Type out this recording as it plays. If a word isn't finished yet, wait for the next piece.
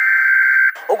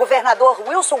O governador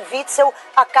Wilson Witzel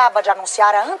acaba de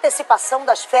anunciar a antecipação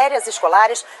das férias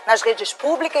escolares nas redes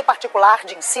pública e particular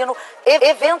de ensino,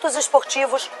 eventos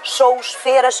esportivos, shows,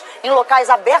 feiras em locais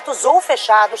abertos ou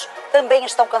fechados também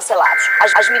estão cancelados.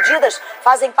 As medidas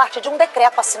fazem parte de um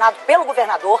decreto assinado pelo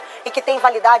governador e que tem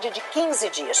validade de 15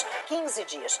 dias. 15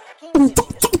 dias. 15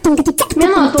 dias.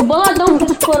 Menor, tô boladão com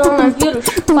esse coronavírus.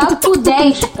 Papo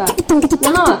 10, cara.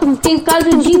 Menor, tem casa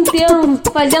o dia inteiro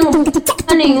fazendo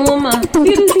p*** nenhuma.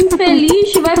 Vírus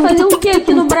infeliz vai fazer o que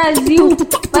aqui no Brasil?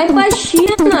 Vai pra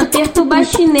China, perturbar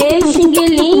chinês,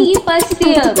 xinguelim e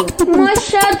parceiro. Mó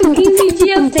chato, 15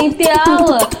 dias sem ter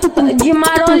aula, de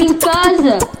marola em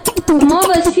casa. Mó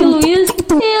vacilo isso.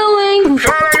 Eu, hein?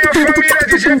 Fala, minha família,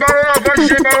 DJ Balão na voz,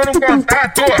 DJ Balão no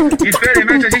contato.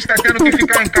 Infelizmente a gente tá tendo que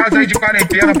ficar em casa aí de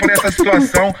quarentena por essa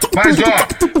situação. Mas ó,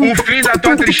 o fim da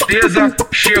tua tristeza,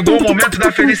 chegou o momento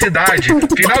da felicidade.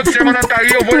 Final de semana tá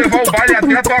aí, eu vou levar o baile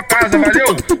até a tua casa,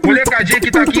 valeu? Molecadinha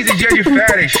que tá 15 dias de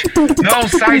férias, não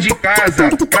sai de casa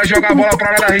pra jogar bola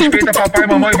pra lá, respeita papai e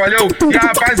mamãe, valeu? E a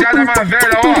rapaziada mais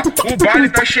velha, ó, o baile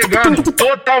tá chegando,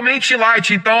 totalmente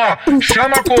light. Então ó,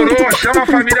 chama a coroa, chama a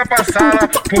família pra sala,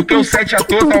 porque o set é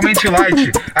totalmente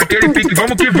light. Aquele pique,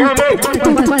 vamos que vamos!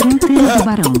 Quarentena do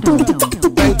Barão.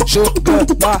 Vem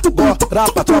chegando agora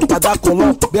pra tropa da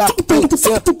Colômbia. Vem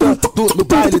sentando no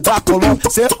baile da Colômbia.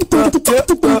 Sentando,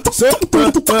 vem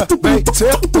sentando, vem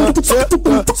sentando.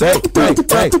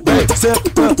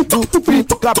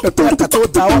 Fica pepeca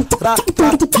toda hora pra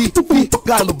que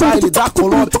fica no baile da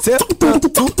Colômbia.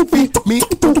 Sentando, me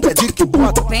pede que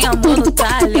bota. Vem amor no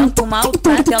talento,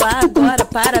 maltrata ela agora.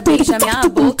 Para beija minha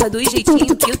boca do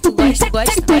jeitinho que tu gosta,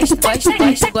 gosta, gosta, gosta,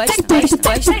 gosta, gosta, gosta,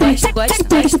 gosta, gosta, gosta,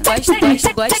 gosta,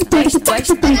 gosta, gosta, gosta,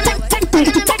 gosta.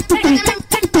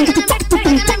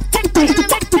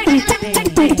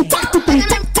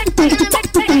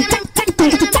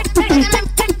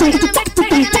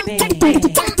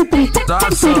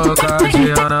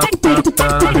 Açucadinha na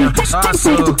tapinha,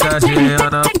 açucadinha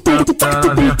na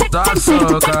tapinha,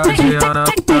 açucadinha na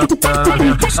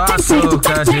tapinha,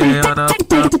 açucadinha na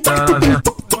tapinha.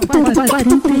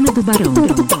 Quarentena do Barão.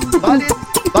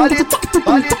 Vale,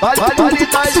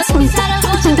 tá Sincero, eu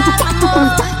vou te dar amor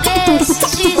desses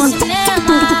de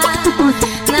cinema.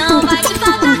 Não vai te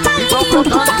faltar carinho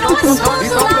quando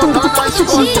o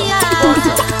assunto é dia.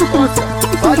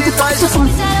 Vale, tá Sincero,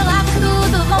 eu lavo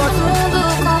tudo, vou pro mundo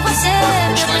com você.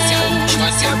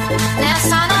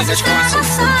 Nessa nossa estrada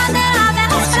só dela,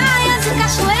 belas praias e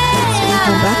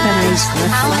cachoeiras.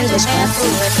 Aonde o vento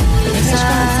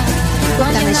leva,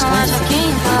 onde não haja quem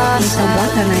possa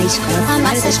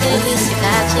amar essas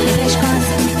felicidades.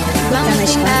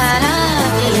 Vamos embora a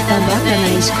vida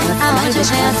também, aonde o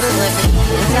vento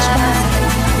leva.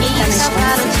 E só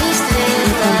para o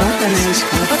estrela,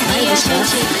 o que a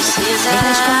gente precisa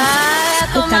é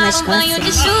tomar um banho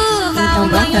de chuva, um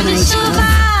banho de chuva.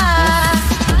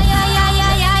 Ai, ai, ai,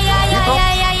 ai, ai, ai, ai,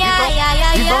 ai, ai, ai,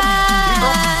 ai, ai.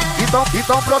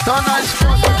 Então brotando as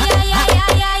costas.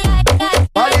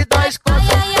 Vale das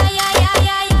costas.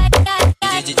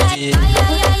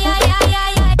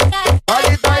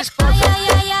 Vale das costas.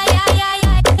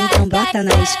 Então bota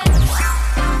na escola.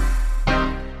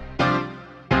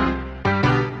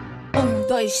 1,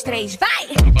 2, 3, vai!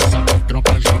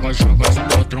 Tronca, joga, joga,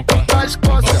 tronca. Das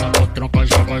costas. Tronca,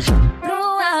 joga, joga.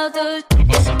 Pro alto,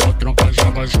 Tronca,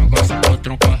 joga, joga,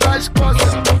 tronca. Das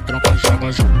costas. Tronca,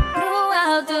 joga, joga. pro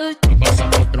alto,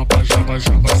 Tronca, joga,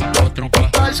 joga, tronca.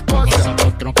 Das costas.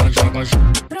 Tronca, joga,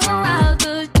 joga. pro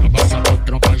alto.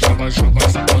 Tronca, joga,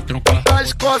 joga, tronca.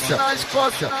 Das costas. Das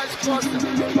costas. Das costas.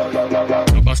 Pro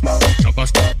alto,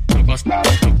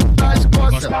 Das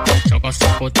costas.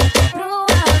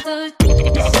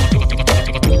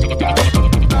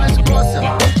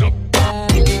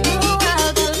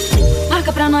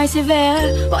 marca pra nós se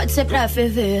ver, pode ser pra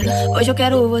ferver. Hoje eu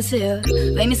quero você,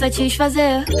 vem me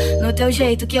satisfazer. No teu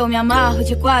jeito que eu me amarro.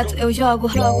 De 4 eu jogo,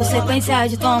 sequência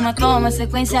de toma, toma,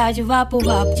 sequência de vapo,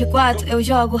 vapo. De 4 eu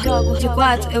jogo, de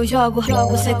 4 eu jogo,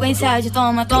 sequência de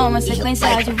toma, toma,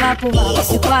 sequência de vapo,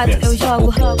 vapo. De 4 eu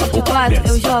jogo, de 4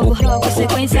 eu jogo,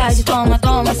 sequência de toma,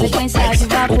 toma, sequência de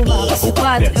vapo, vapo. De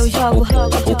 4 eu jogo,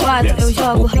 de 4 eu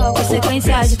jogo,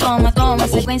 sequência de toma, toma,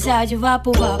 sequência de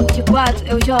vapo, vapo. De 4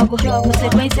 eu jogo,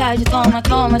 sequência de toma,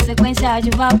 toma, sequência de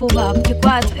vapo, vapo. De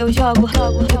 4 eu jogo,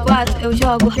 de 4 eu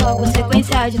jogo,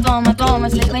 sequência de toma, toma,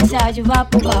 sequência de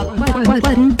vapo, vapo.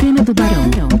 Quarentena do Barão.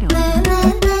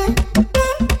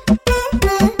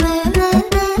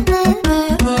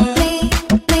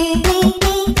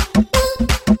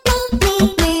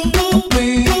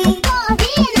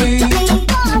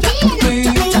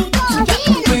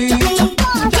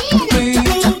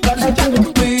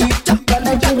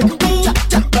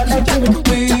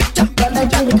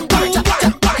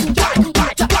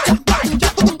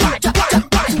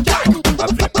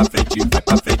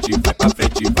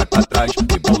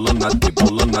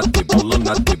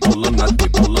 rebolando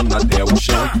até o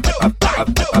chão.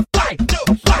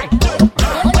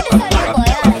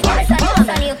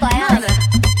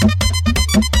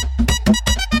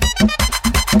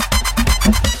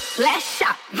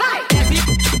 Flecha, vai!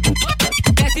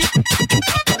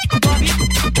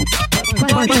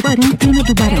 Quarentena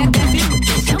do Barão.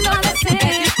 Deixando ela descer,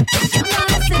 deixando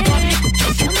ela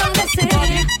descer.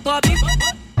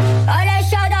 Olha,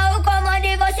 Xandão, o comando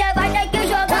e você vai ter que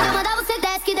jogar. Quando eu mandar você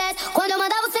desce que desce, quando eu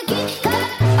mandar você quica.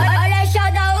 Olha,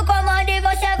 Xandão, o comando e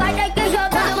você vai ter que jogar.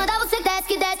 Quando eu mandar você desce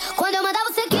que desce, quando eu mandar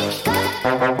você quica.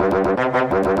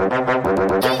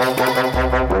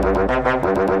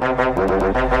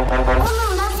 O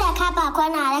mundo se acaba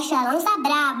quando a Araxa lança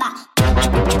braba.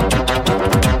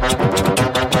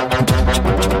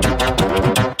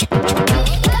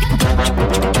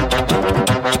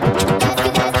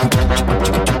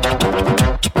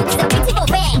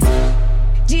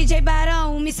 DJ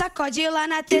Barão, me sacode lá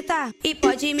na teta e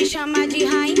pode me chamar de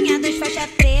rainha dos faixa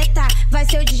preta. Vai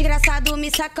ser o desgraçado,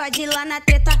 me sacode lá na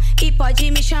teta e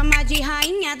pode me chamar de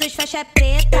rainha dos faixa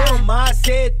preta. Eu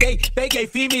macetei, peguei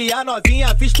firme a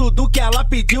novinha, fiz tudo que ela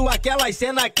pediu, aquelas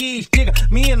cena que instiga,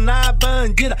 mina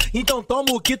bandida. Então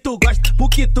toma o que tu gosta,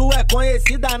 porque tu é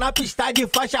conhecida na pista de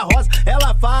faixa rosa.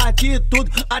 Ela faz de tudo,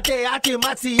 até arte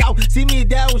marcial. Se me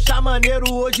der um chá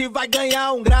maneiro, hoje vai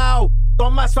ganhar um grau.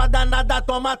 Toma sua danada,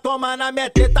 toma na minha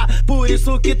teta. Por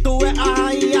isso que tu é a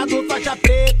rainha do faixa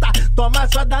preta. Toma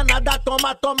sua danada,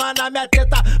 toma na minha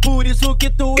teta. Por isso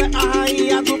que tu é a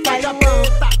rainha do faixa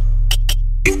preta.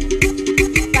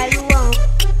 Vai, Luan.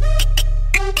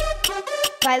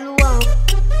 Vai, Luan.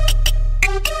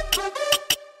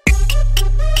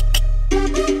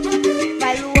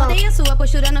 Vai, Luan. Odeia a sua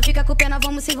postura, não fica com pena,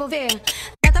 vamos se envolver.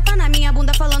 Dá tapa na minha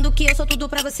bunda falando que eu sou tudo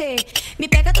pra você. Me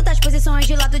pega todas as posições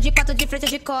de lado, de quatro, de frente,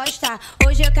 de costa.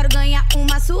 Hoje eu quero ganhar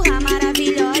uma surra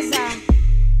maravilhosa.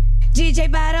 DJ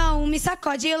Barão, me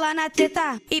sacode lá na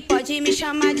teta e pode me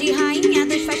chamar de rainha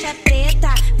dos faixa preta.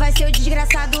 Vai ser o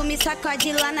desgraçado, me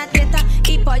sacode lá na teta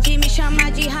e pode me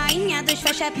chamar de rainha dos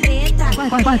faixa preta.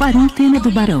 Quarentena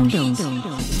do Barão.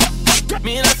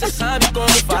 Mina, cê sabe como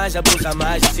faz, abusa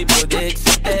mais desse poder que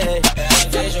cê tem. Ela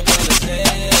vem jogando cê,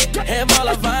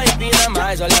 rebola, vai, empina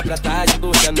mais. Olha pra trás e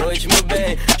curte a noite, meu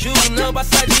bem. Juro não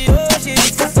passar de hoje,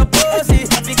 cê só pose.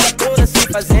 Fica toda se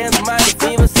fazendo, mas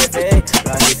enfim você vem.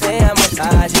 Pra resenha mais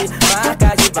tarde,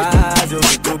 marca de base. O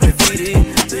que tu preferir,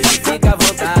 fica à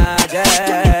vontade,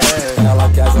 Ela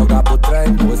quer jogar pro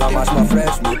trem, usa mais pra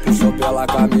frente. Me puxou pela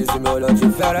camisa e me olhou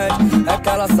diferente. É que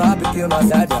ela sabe que nós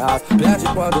é de raça. Perde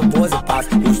quando pose passa.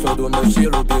 Gostou do meu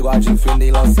estilo, bigode fino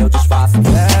e lancei o disfarce.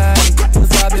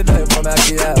 Tu sabe bem como é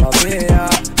que é novinha.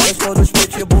 Gostou dos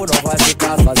pitbull, não vai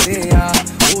ficar sozinha.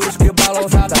 O uísque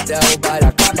balançado até o baile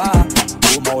acabar.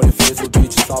 O Mauri fez o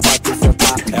beat só pra te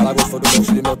sentar. Ela gostou do meu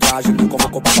estilo e meu traje, me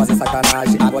convocou pra fazer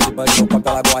sacanagem. Água de banho, meu corpo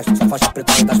ela gosta. Só faixa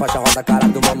preta, das faixa rosa, cara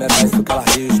do momento é isso que ela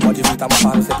diz. Pode vir, tá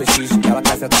mofado, sem prestígio. Ela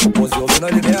quer sentar com pose, ouvindo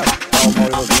ele mesmo. É o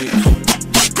Mauri no beat.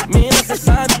 Mina, cê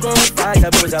sabe como faz,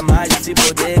 abusa mais desse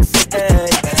poder que cê tem.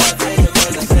 Ela vem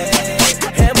jogando cê,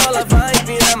 rebola, vai,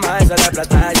 empina mais. Olha pra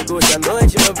trás e curte a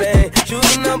noite, meu bem.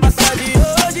 Juro não passar de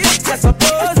hoje, que é só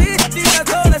pose. Fica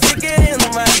toda se querendo,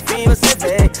 mas enfim você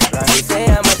vem. Pra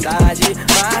resenha mais tarde,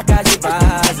 marca de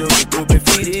base. O que tu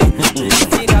preferir,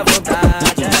 fica à vontade,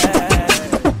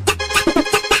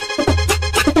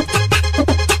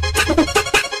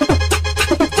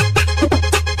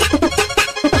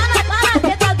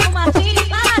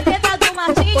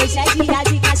 Hoje é dia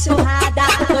de cachorrada,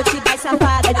 noite das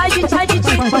safadas.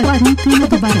 Quarentena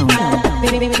do Barão. Me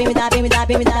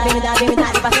dá,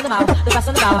 tô passando mal, tô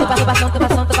passando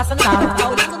mal. Tá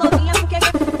olhando novinha porque eu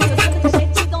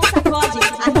gente dá um sacode.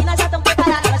 As minas já tão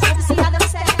preparadas, elas são viciadas no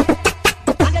sexo.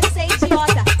 Larga de ser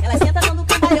idiota, elas sentam dando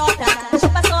cambalhota.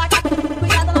 Chupa só a capa,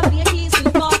 cuidado novinha que isso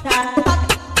importa. Toca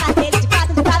na rede de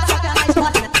quatro, só que ela mais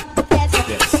rota. Desce,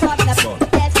 sobe, desce,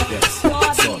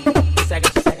 sobe. Segue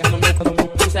no meu,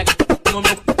 segue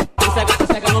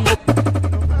no meu.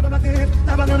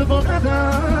 Tá valendo bombadão.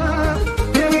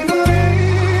 Eu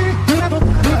implorei,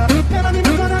 ela me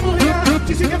botou na mulher.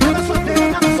 Disse que eu tava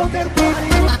solteiro, porra.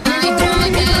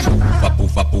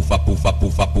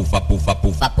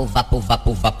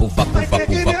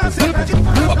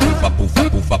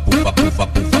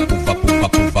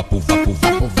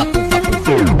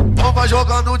 Tu vai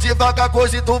jogando devagar,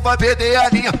 coisa e tu vai perder a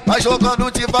linha. Vai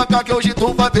jogando devagar que hoje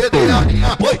tu vai perder a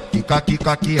linha. Oi, quica,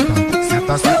 quica, quica,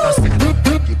 senta, senta, senta.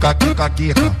 Quica, quica,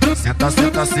 quica, senta,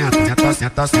 senta, senta. Senta,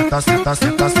 senta, senta, senta,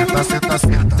 senta, senta, senta,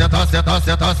 senta. Senta, senta,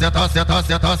 senta, senta, senta,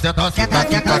 senta, senta. Senta,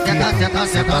 quica, quica, senta,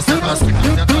 senta, senta,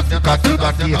 senta. Quica,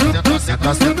 quica, quica,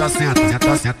 senta, senta, senta.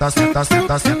 Senta, senta, senta,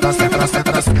 senta, senta, senta,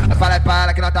 senta, senta. Falei pra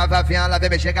ela que não tava vendo, ela vem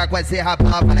me chegar com esse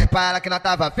rapaz. Falei pra ela que não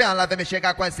tava vendo, ela vem me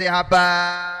chegar com esse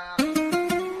rapaz.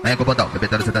 Vem com o botão, bebê,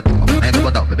 sentadão. Vem com o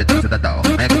botão, bebê, sentadão.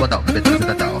 Vem com o botão, bebê,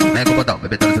 sentadão. Vem com o botão,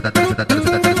 bebê, sentadão, sentadão,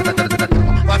 sentadão, sentadão.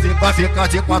 Vai ficar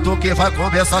de quatro que vai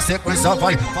começar a sequência.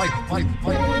 Vai, vai, vai,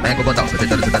 vai. Vem com o botão, bebê,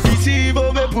 sentadão. Se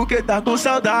envolver porque tá com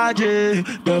saudade.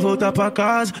 Quer voltar pra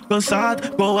casa,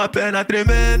 cansado, com a perna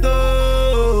tremendo.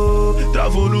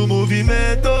 Travou no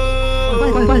movimento.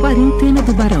 Quarentena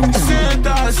do Barão.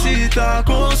 Senta se tá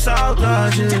com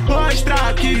saudade.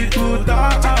 Mostra que tu tá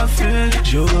afim.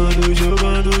 Jogando,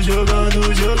 jogando,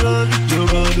 jogando, jogando.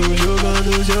 Jogando,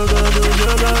 jogando, jogando,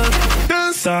 jogando.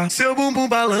 Dança, seu bumbum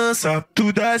balança.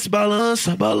 Tu desce,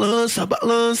 balança, balança,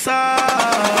 balança.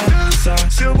 Dança,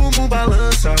 seu bumbum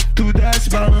balança. Tu desce,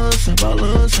 balança,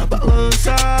 balança,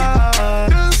 balança.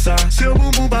 Dança, seu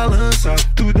bumbum balança.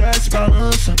 Tu desce,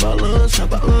 balança, balança,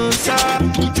 balança.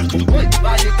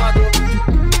 Vai de quadro,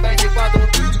 vem de quadro,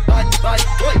 vai, vai,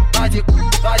 oi, vai de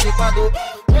quadro,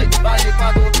 oi, vai de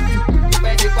quadro,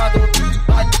 vem de quadro,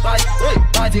 vai, oi,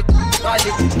 vai de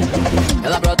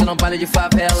Ela brota no baile de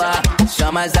favela,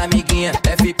 chama as amiguinhas,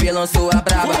 FP lançou a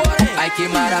braba. Ai que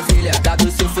maravilha,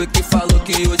 WC foi que falou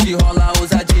que hoje rola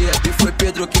ousadia. E foi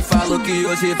Pedro que falou que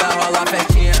hoje vai rolar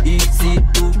festinha. E se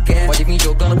tu quer, pode vir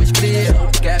jogando pros cria.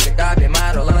 Quer pegar bem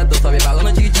marolando, então sobe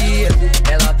balando de dia.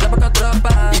 Ela tropa com a tropa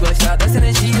e gosta dessa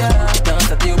energia.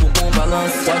 Dança teu bumbum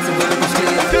balança, pode subir pros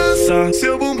cria. Dança,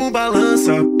 seu bumbum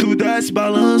balança, tu desce,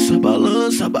 balança,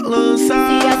 balança, balança.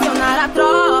 Se acionar a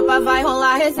tropa, vai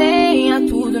rolar resenha.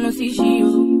 Tudo no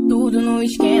sigilo, tudo no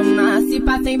esquema. Se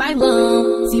pá tem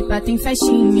bailão, se pá tem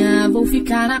festinha. Vou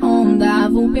ficar na onda,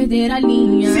 vou perder a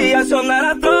linha. Se acionar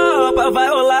a tropa, vai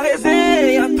rolar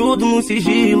resenha. Tudo no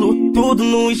sigilo, tudo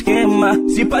no esquema.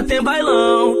 Se pá tem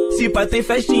bailão, se pá tem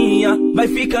festinha. Vai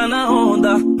ficar na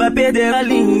onda, vai perder a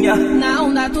linha. Na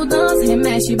onda tu dança,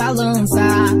 remexe e balança.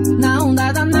 Na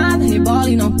onda danada, rebola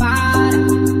e não para.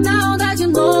 Na onda de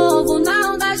novo,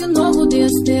 na onda de novo.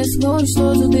 Desço, desço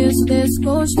gostoso, desço, desço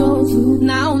gostoso.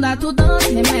 Na onda tu dança,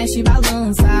 remexe e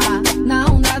balança. Na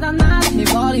onda danada,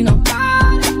 rebola e não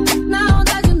para. Na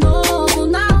onda de novo,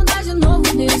 na onda de novo.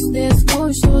 Desço, desço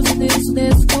gostoso, desço,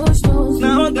 desço gostoso.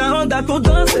 Na onda tu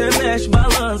dança, remexe,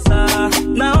 balança.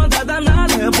 Na onda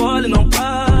danada, rebola e não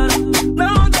para.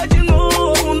 Na onda de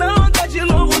novo, na onda de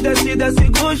novo. Desce, desce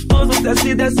gostoso,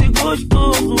 desce, desce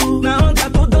gostoso. Na onda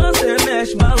tu dança,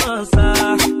 remexe, balança.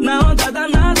 Na onda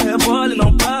danada, rebola e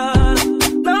não para.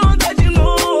 Na onda de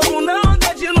novo, na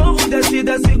onda de novo. Desce,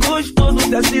 desce gostoso,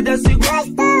 desce, desce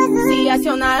gostoso. Se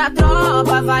acionar a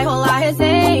tropa, vai rolar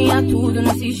resenha. Tudo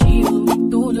no sigilo,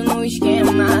 tudo no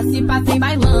esquema. Se pá tem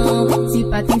bailão, se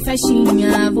pá tem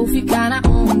festinha. Vou ficar na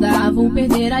onda, vou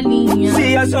perder a linha.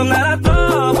 Se acionar a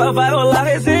tropa, vai rolar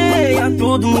resenha.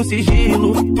 Tudo no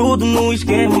sigilo, tudo no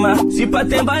esquema. Se pá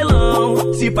tem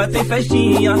bailão, se pá tem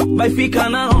festinha. Vai ficar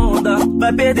na onda,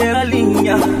 vai perder a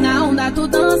linha. Na onda tu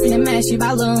dança, remexe e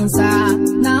balança.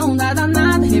 Na onda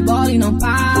danada, rebola e não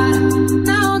para.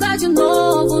 Na onda de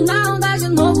novo, na onda de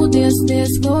novo. Desço,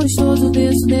 desço gostoso,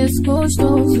 desço, desço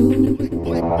gostoso.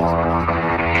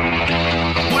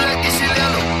 Moleque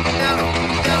chileno,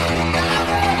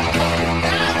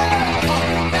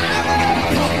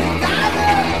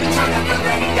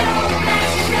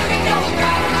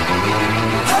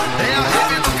 é a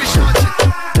rave do Quixote.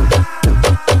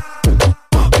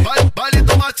 Baile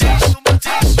do Matiz.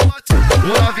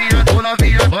 Ô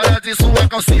novinha, olha de sua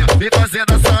calcinha. Vem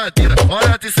fazendo essa radeira,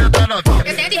 olha de sentar novinha.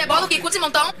 Eu sento e rebolo que curte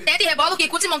montão. Sento e rebolo que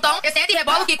curte montão. Eu sento e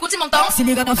rebolo que curte montão. Se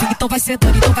liga novinha, então vai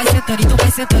sentando, então vai sentando, então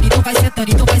vai sentando, então vai sentando,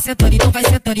 então vai sentando, então vai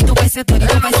sentando, então vai sentando,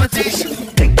 então vai sentando.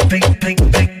 Vem sentando,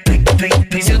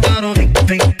 vem sentando.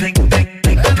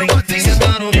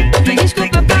 Me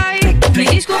desculpa, pai, me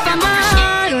desculpa,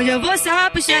 mãe. Hoje eu vou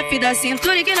sarrar pro chefe da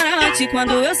cintura ignorante.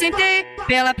 Quando eu sentei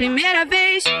pela primeira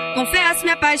vez, confesso,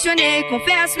 me apaixonei,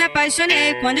 confesso, me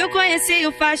apaixonei. Quando eu conheci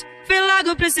o Faz, fui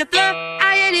logo pro setor.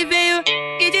 Aí ele veio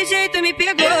e de jeito me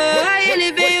pegou. Aí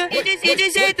ele veio e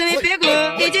de jeito me pegou.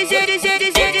 E de jeito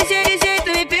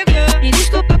me pegou. Me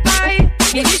desculpa, pai,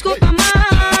 me desculpa,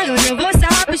 mãe. Hoje eu vou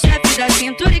sarrar pro chefe da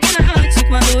cintura ignorante.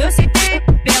 Quando eu sentei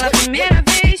pela primeira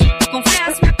vez,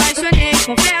 confesso, me apaixonei,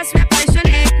 confesso, me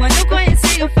apaixonei. Quando eu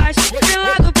conheci o Faz, fui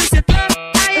logo pro setor.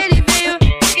 Aí ele veio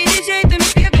e de jeito me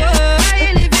pegou. Aí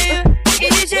ele veio e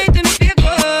de jeito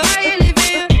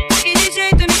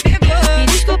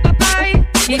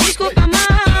desculpa,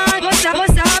 mãe. Você arroba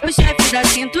o chefe da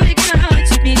cintura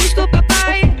ignorante. Me desculpa,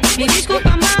 pai. Me desculpa,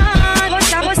 mãe.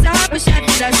 Você arroba o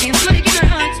chefe da cintura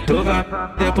ignorante. Tu vai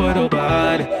depois do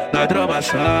baile, na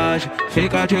hidromassagem.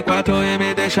 Fica de 4 e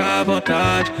me deixa à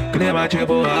vontade. Clima de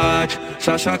boate,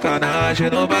 só sacanagem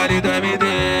no baile do MD.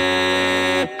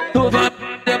 Tu vai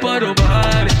depois do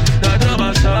baile, na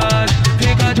hidromassagem.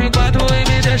 Fica de 4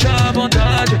 e me deixa à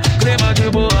vontade. Clima de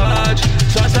boate,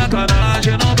 só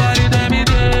sacanagem no baile do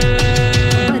MD.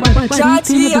 Já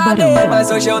te amei, mas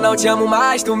hoje eu não te amo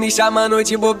mais. Tu me chamando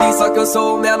de bobinho, só que eu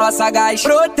sou o menor sagaz.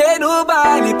 Brotei no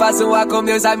baile, passo lá com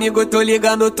meus amigos, tô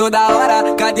ligando toda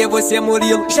hora. Cadê você,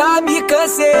 Murilo? Já me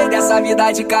cansei dessa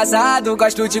vida de casado,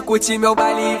 gosto de curtir meu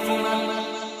baile.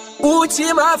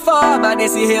 Última forma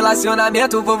nesse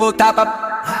relacionamento, vou voltar pra...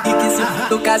 E que se f***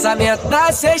 do casamento.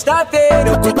 Na sexta-feira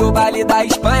eu curto o baile da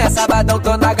Espanha. Sabadão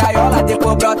tô na gaiola,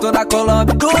 depois broto na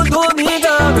Colômbia. Do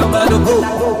domingão eu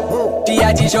mando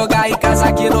dia de jogar em casa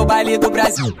aqui no baile do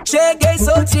Brasil. Cheguei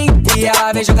soltinho e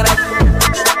ela vem jogando.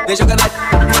 Vem jogando.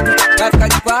 Vai ficar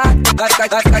de quatro, vai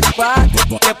ficar de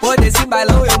quatro. Depois desse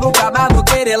bailão eu nunca mais vou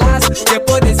querer laço.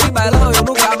 Depois desse bailão eu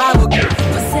nunca mais vou querer.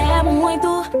 Você é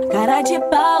muito cara de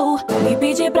pau. Me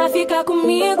pedir pra ficar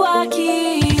comigo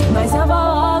aqui, mas eu vou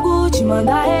logo te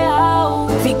mandar real.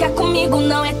 Ficar comigo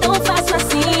não é tão fácil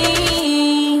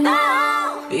assim.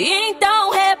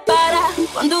 Então repara,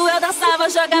 quando eu dançava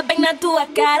joga bem na tua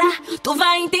cara. Tu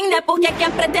vai entender porque que a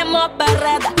preta é mó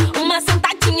parada. Uma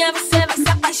sentadinha você vai se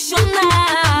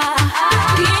apaixonar.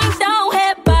 Então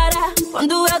repara,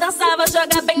 quando eu dançava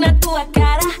joga bem na tua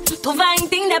cara. Tu vai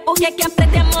entender porque que a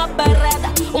preta é mó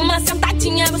parada. Uma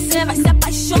sentadinha você vai se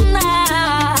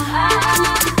apaixonar.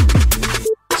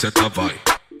 Senta vai,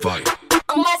 vai.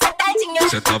 Uma sentadinha.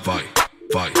 Senta vai,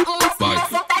 vai, vai.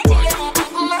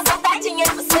 Uma sentadinha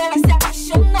você vai se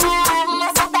apaixonar. Uma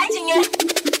sentadinha.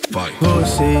 Vai.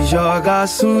 Você joga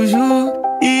sujo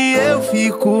e eu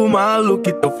fico maluco.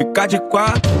 Então fica de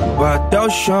quatro, vai até o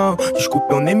chão.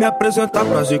 Desculpa eu nem me apresentar,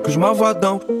 prazer que os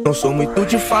malvadão. Não sou muito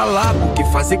de falar, porque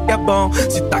fazer que é bom.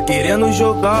 Se tá querendo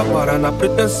jogar, para na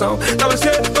pretensão. Então você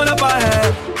manda pra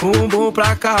ré, bumbum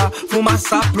pra cá,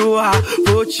 fumaça pro ar,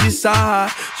 vou te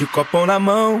sarrar. De copão na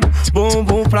mão,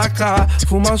 bumbum pra cá,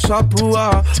 fumaça pro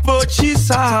ar, vou te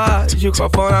sarrar. De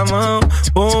copão na mão,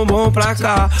 bumbum pra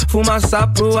cá, fumaça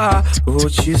pro ar, vou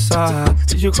te sarrar.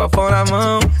 De copão na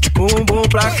mão, bumbum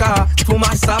pra cá,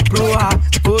 fumaça pro ar,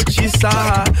 vou te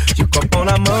sarrar. De copão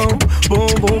na mão,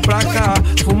 bumbum pra cá,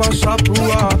 fumaça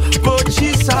pro ar, vou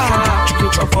te sarrar.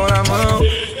 De copão na mão.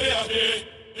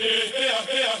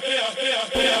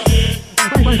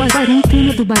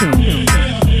 Quarentena do Barão.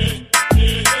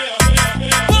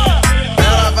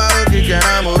 Ela falou que quer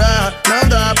namorar, não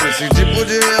dá pra esse tipo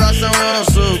de relação, eu não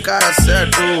sou o cara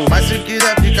certo. Mas se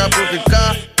quiser ficar por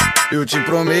ficar, eu te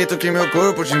prometo que meu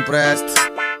corpo te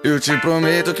empresto. Eu te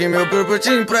prometo que meu corpo te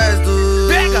empresto.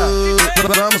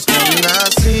 Vamos combinar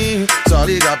assim, só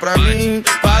liga pra mim.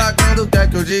 Fala quando quer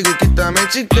que eu digo que também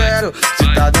te quero.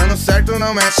 Se tá dando certo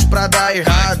não mexe pra dar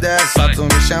errado. É só tu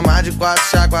me chamar de quatro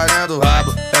chacoalhando o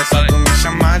rabo. É só tu me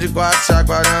chamar de quatro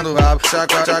chacoalhando o rabo.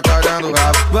 Chacoalhando o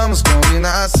rabo. Vamos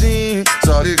combinar assim,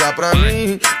 só liga pra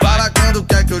mim. Fala quando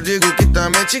quer que eu digo que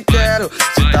também te quero.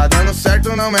 Se tá dando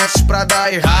certo não mexe pra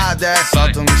dar errado. É só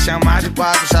tu me chamar de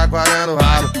quatro chacoalhando o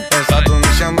rabo. É só tu me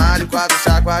chamar de quatro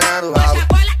chacoalhando o rabo.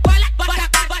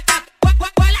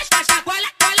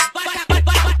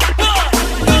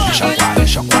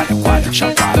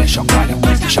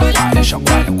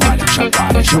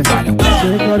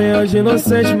 Chacoalha de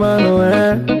inocente, mas não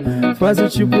é. Faz um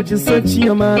tipo de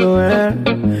santinha, mas não é.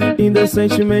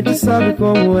 Indecentemente sabe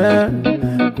como é.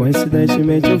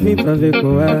 Coincidentemente eu vim pra ver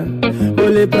qual é.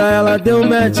 Olhei pra ela, deu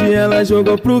match, ela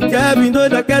jogou pro Kevin,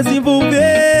 doida quer se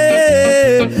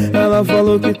envolver. Ela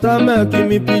falou que tá mal, que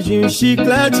me pediu um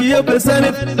chiclete e eu pensando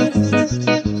em...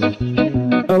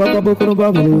 Ela com a boca no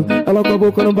babalu, ela com a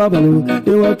boca no babalu.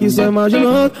 Eu aqui só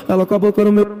imaginando, ela com a boca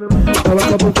no meu. Ela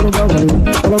com a boca no babalu,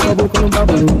 ela com a boca no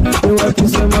babalu. Eu aqui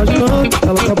só imaginando,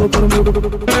 ela com a boca no meu.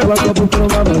 Ela com a boca no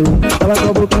babalu, ela com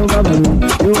a boca no babalu.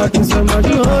 Eu aqui só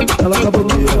imaginando, ela com a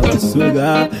boca no meu. Ela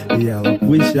sugar e ela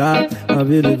puxar. A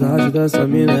habilidade dessa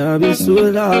mina é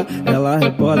absurda. Ela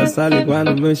rebola essa língua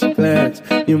no meu chiclete.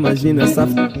 Imagina essa ela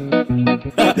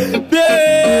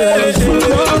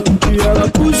sugar e ela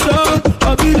puxar.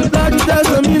 A habilidade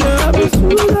dessa mina é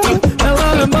absurda.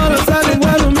 Ela rebola essa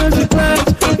língua no meu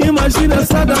chiclete. Imagina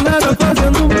essa danada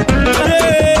fazendo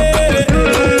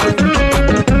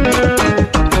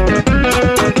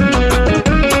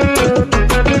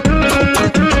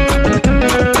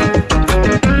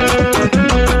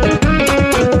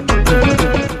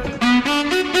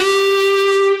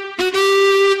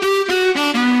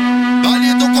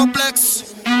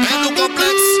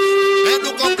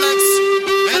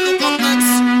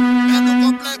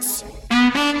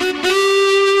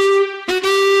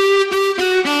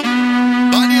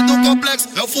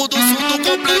É o fundo sul do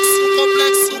complexo,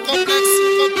 complexo, complexo,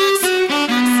 complexo.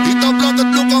 Então planta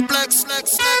no complexo,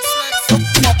 flex, flex, flex.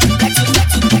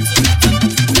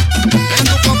 É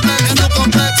no complexo, é no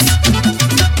complexo.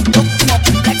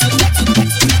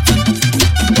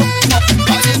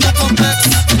 Ali no complexo,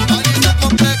 ali no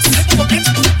complexo.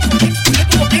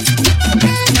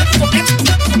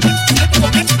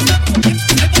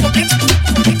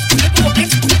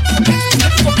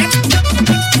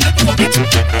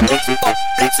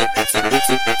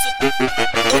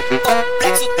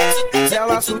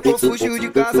 Ela surtou, fugiu de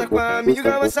casa com a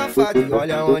amiga mais safada. E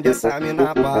olha onde essa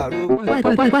mina parou.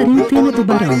 Quarentena do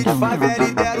Barão. Favela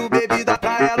e deram bebida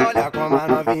pra ela. Olha como a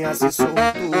novinha se soltou.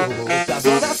 Da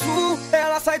Zona Sul,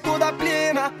 ela sai toda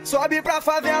plena. Sobe pra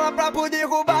favela pra poder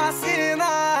roubar a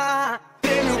cena.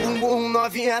 Treme o bumbum,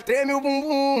 novinha, treme o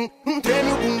bumbum.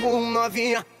 Treme o bumbum,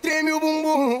 novinha, treme o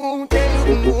bumbum. Treme o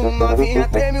bumbum, novinha,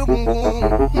 treme o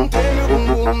bumbum. Treme o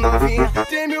bumbum, novinha,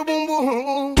 treme o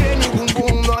bumbum. Treme o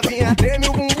bumbum, novinha, treme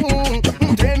o bumbum.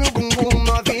 Treme o bumbum,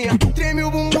 novinha, treme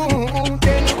o bumbum.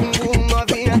 Treme o bumbum,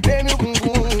 novinha, treme o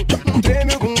bumbum.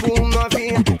 Treme o bumbum,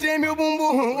 novinha, treme o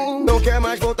bumbum. Não quer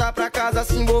mais voltar pra casa,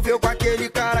 se envolveu com aquele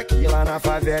cara que lá na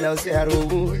favela é o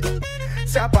 01.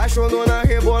 Se apaixonou na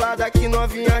rebolada que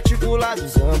novinha articulada,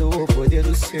 usando o poder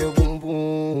do seu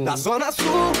bumbum. Da Zona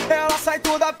Sul, ela sai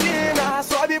toda pena.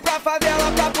 Sobe pra favela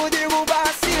pra poder roubar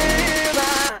a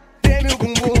cena. Treme o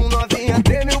bumbum, novinha,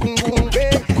 treme o bumbum.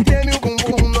 Treme o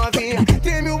bumbum, novinha,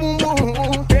 treme o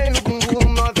bumbum. Treme o bumbum,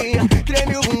 novinha,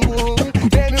 treme o bumbum.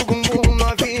 Treme o bumbum,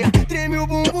 novinha, treme o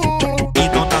bumbum.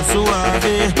 Então tá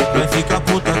suave, vai ficar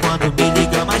puta quando me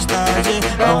liga mais tarde.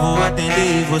 Não vou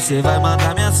atender e você vai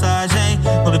mandar mensagem.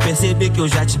 Quando perceber que eu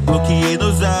já te bloqueei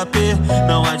no zap,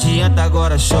 não adianta,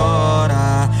 agora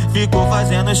chora. Ficou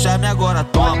fazendo charme, agora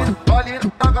toma. Tô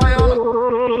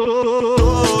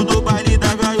no baile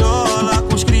da gaiola,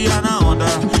 com os cria na onda,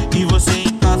 e você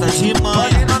em casa de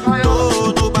manhã.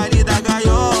 Tô no baile da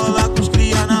gaiola, com os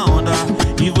cria na onda,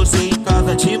 e você em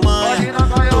casa de manhã.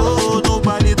 Tô no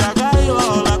baile da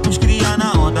gaiola, com os cria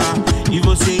na onda, e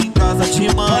você em casa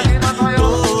de manhã.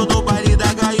 Tô no baile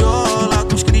da gaiola,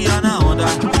 com os cria na onda,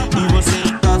 e você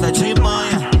em casa de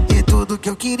manhã. E tudo que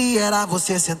eu queria era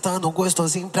você sentando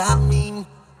gostosinho pra mim.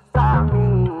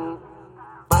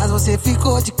 Mas você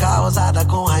ficou de causada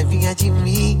com raivinha de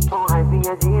mim.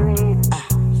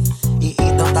 E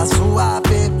então tá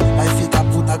suave, vai ficar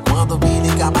puta quando me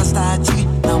ligar mais tarde.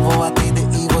 Não vou atender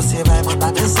e você vai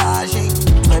mandar mensagem.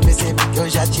 Vai perceber que eu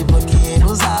já te bloqueei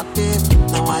no zap.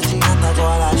 Não adianta,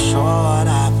 agora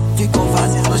chora. Ficou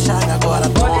fazendo charme, agora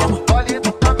toma.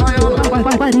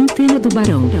 Quarentena do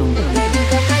Barão.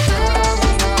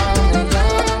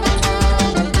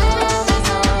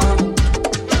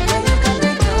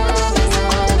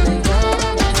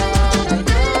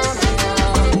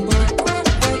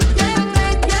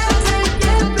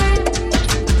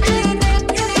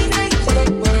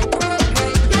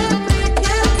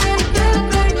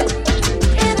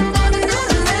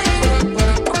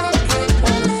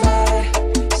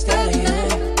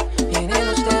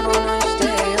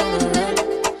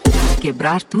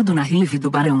 Quebrar tudo na rave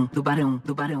do Barão, do Barão,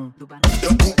 do Barão, do Barão.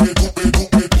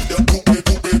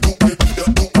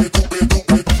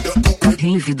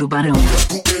 Rave do Barão.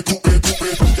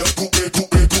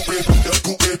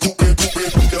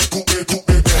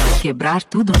 Quebrar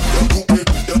tudo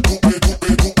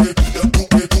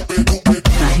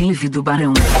na rave do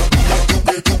Barão.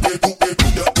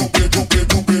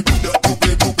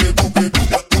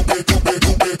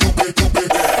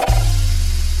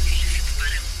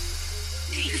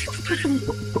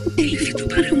 Rave do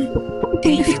Barão,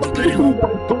 rave do Barão,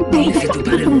 rave do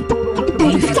Barão,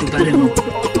 rave do Barão,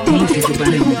 rave do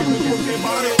Barão.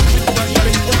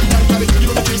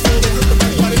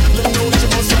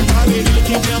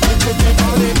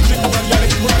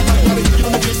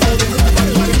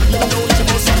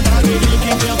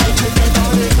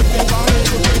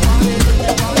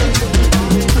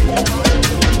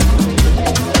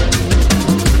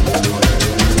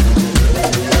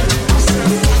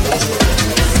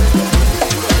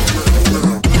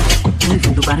 Rave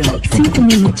do Barão, 5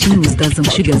 minutinhos das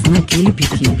antigas naquele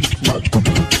pique.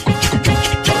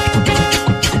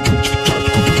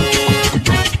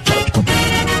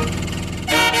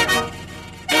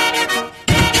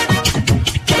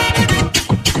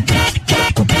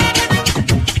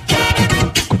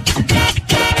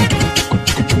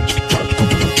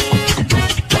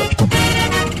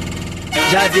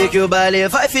 Já vi que o baile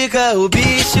vai ficar o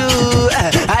bicho.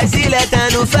 As ilhas tá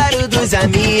no faro dos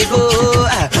amigos.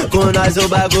 Com nós o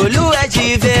bagulho é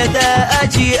de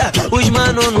verdade. Os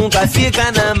mano nunca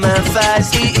fica na má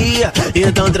fase.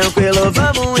 Então tranquilo,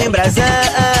 vamos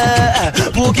embrasar.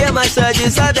 Porque mais tarde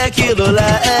sabe aquilo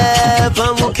lá.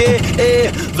 Vamos que,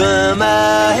 vamos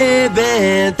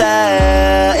arrebentar.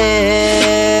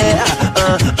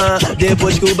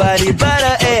 Depois que o baile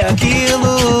para é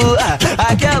aquilo.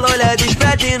 Aquela olhada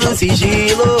esperta e no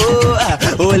sigilo.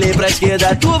 Olhei pra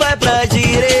esquerda, tu vai pra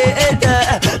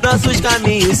direita. Nossos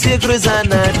caminhos se cruzam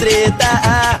na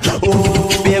treta.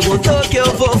 Perguntou o que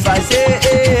eu vou fazer.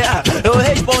 Eu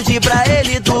respondi pra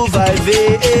ele, tu vai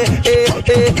ver.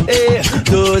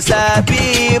 Tu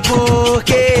sabe por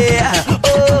quê?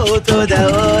 Toda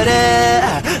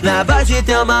hora na base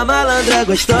tem uma malandra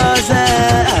gostosa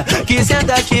que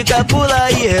senta, quica,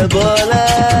 pula e rebola.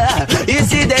 E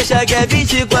se deixa que é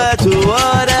 24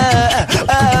 horas.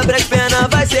 Abre as pernas,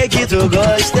 vai ser que tu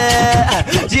gosta.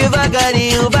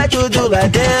 Devagarinho vai tudo lá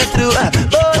dentro.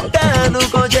 Botando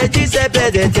com jeito sem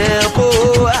perder tempo.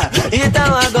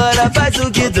 Então agora faz o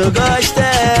que tu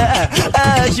gosta.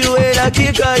 Ajoelha,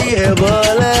 quica e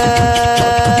rebola.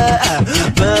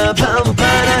 Pam, pam,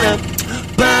 banana,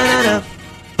 banana,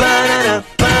 banana,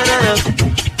 banana,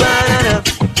 banana,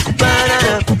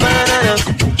 banana, banana,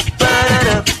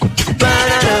 banana,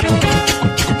 banana.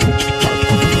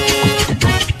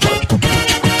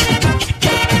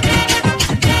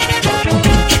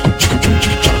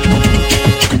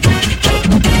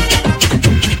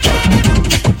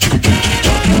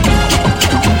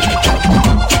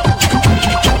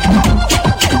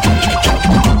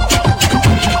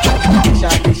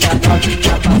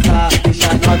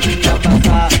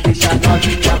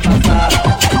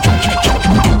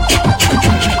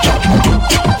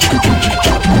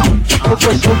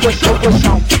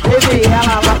 Colchão, levei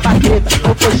ela lá pra treta.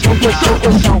 Colchão,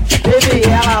 levei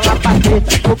ela lá pra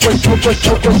treta.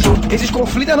 Colchão. Esses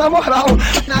conflitos é na moral.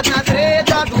 Na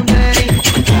treta do bem.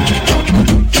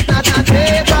 Na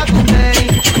treta do bem.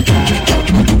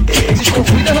 Esses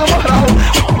conflitos é na moral.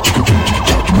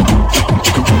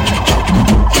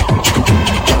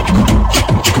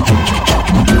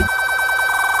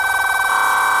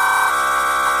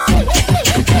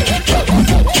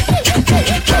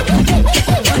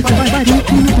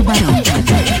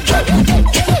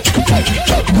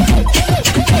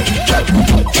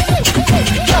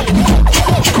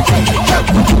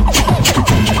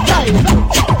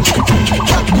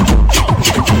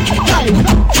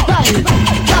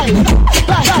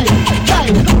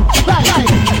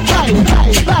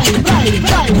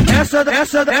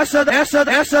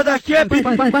 Essa daqui é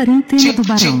Quarentena do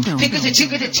Barão.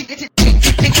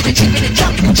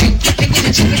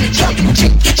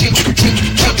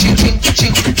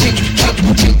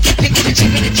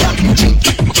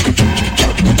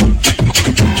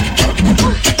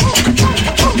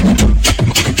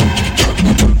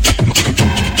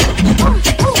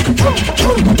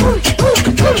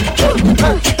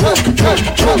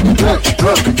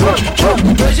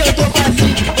 Hoje eu tô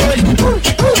facinho, hoje eu tô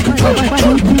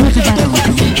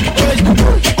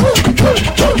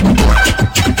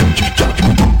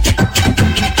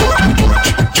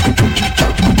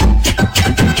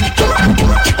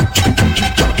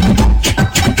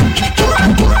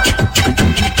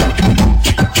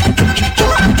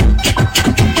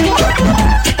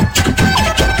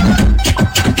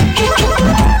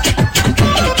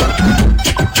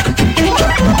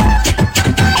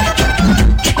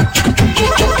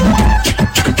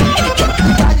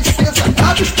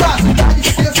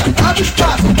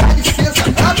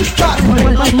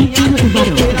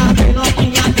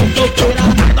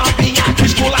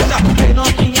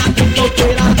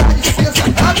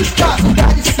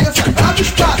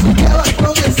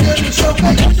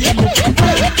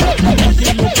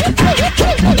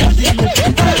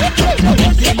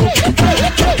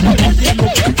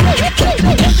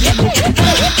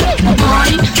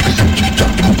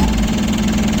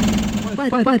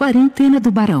Quarentena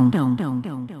do Barão.